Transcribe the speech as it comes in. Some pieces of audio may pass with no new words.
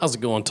How's it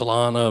going,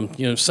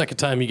 Talon? Second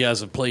time you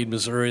guys have played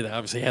Missouri. They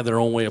obviously have their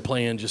own way of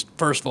playing. Just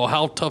first of all,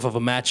 how tough of a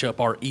matchup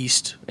are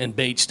East and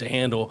Bates to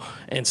handle?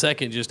 And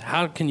second, just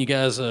how can you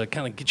guys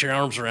kind of get your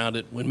arms around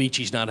it when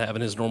Michi's not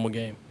having his normal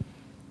game?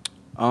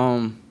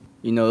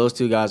 Those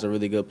two guys are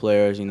really good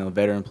players,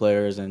 veteran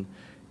players, and,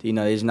 they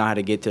just know how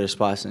to get to their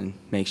spots and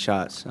make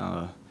shots.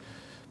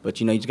 But,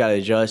 you just got to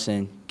adjust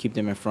and keep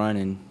them in front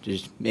and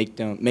just make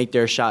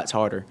their shots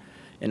harder.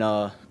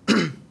 And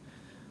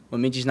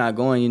when Michi's not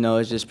going,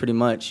 it's just pretty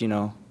much,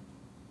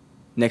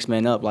 next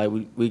man up. Like,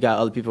 we got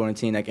other people on the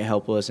team that can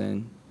help us,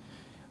 and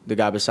the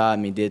guy beside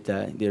me did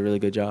a really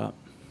good job.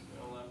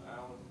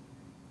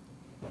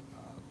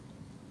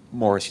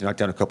 Morris, you knocked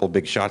down a couple of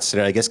big shots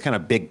today. I guess kind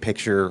of big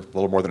picture, a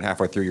little more than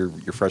halfway through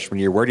your freshman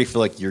year. Where do you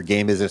feel like your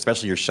game is, and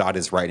especially your shot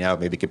is right now,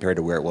 maybe compared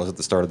to where it was at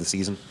the start of the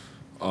season?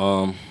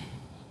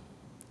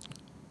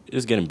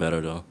 It's getting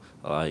better, though.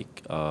 I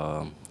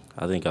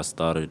think I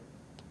started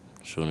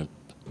shooting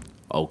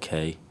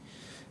okay,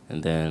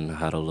 and then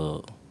had a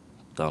little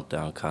dump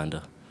down, kind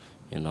of,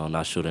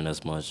 not shooting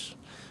as much.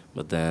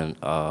 But then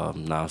now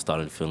I'm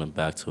starting feeling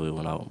back to it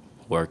when I'm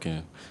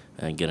working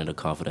and getting the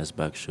confidence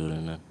back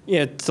shooting.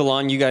 Yeah,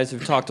 Talon, you guys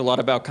have talked a lot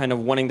about kind of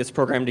wanting this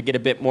program to get a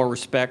bit more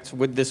respect.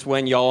 With this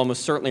win, y'all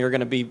almost certainly are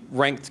going to be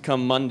ranked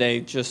come Monday.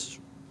 Just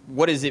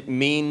what does it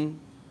mean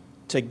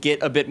to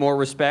get a bit more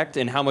respect,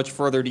 and how much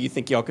further do you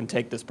think y'all can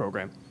take this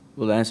program?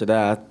 Well, to answer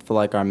that, I feel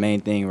like our main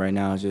thing right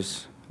now is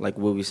just, like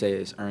what we say,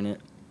 is earn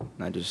it.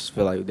 And I just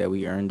feel like that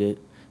we earned it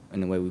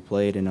in the way we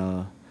played.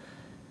 And,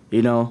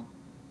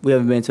 we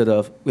haven't been to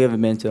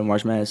the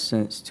March Madness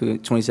since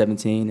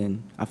 2017,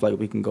 and I feel like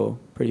we can go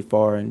pretty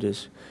far and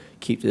just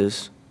keep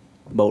this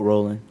boat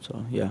rolling.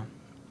 So, yeah.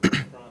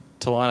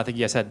 Talon, I think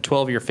you guys had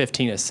 12 of your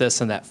 15 assists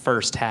in that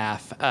first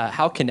half.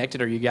 How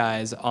connected are you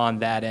guys on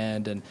that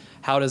end, and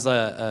how does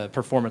a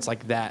performance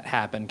like that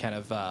happen kind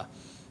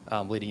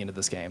of leading into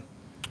this game?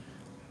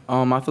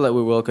 I feel like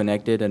we're well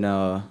connected, and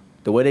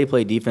the way they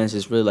play defense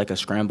is really like a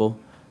scramble.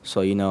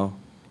 So,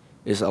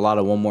 there's a lot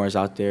of one-mores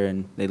out there,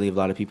 and they leave a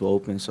lot of people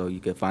open, so you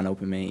can find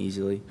open man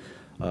easily.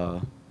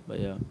 But,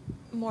 yeah.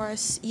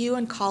 Morris, you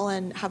and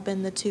Colin have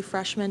been the two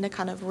freshmen to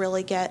kind of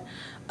really get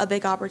a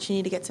big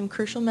opportunity to get some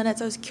crucial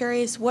minutes. I was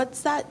curious,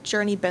 what's that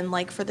journey been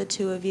like for the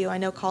two of you? I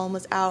know Colin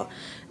was out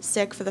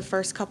sick for the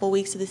first couple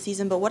weeks of the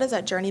season, but what has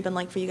that journey been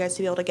like for you guys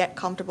to be able to get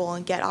comfortable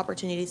and get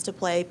opportunities to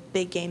play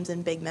big games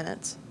in big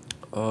minutes?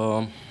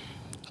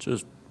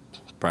 Just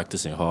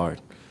practicing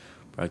hard,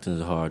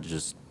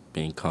 just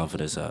being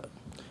confident at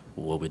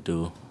what we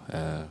do,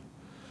 and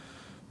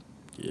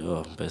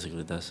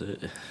basically that's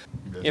it.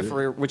 If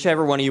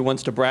whichever one of you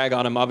wants to brag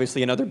on him,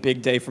 obviously another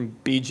big day from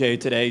BJ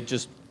today.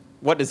 Just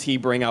what does he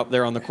bring out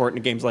there on the court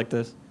in games like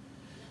this?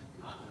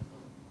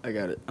 I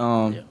got it.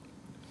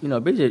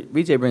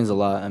 BJ brings a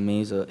lot. I mean,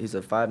 he's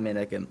a 5-man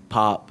that can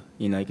pop.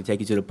 He can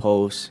take you to the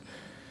post.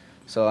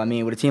 So, I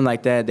mean, with a team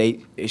like that,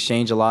 they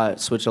exchange a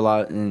lot, switch a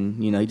lot,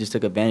 and, he just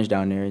took advantage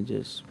down there and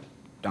just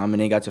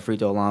dominated, got to free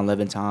throw line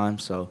 11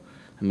 times. So,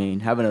 I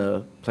mean, having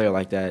a player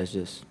like that is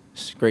just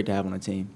great to have on the team.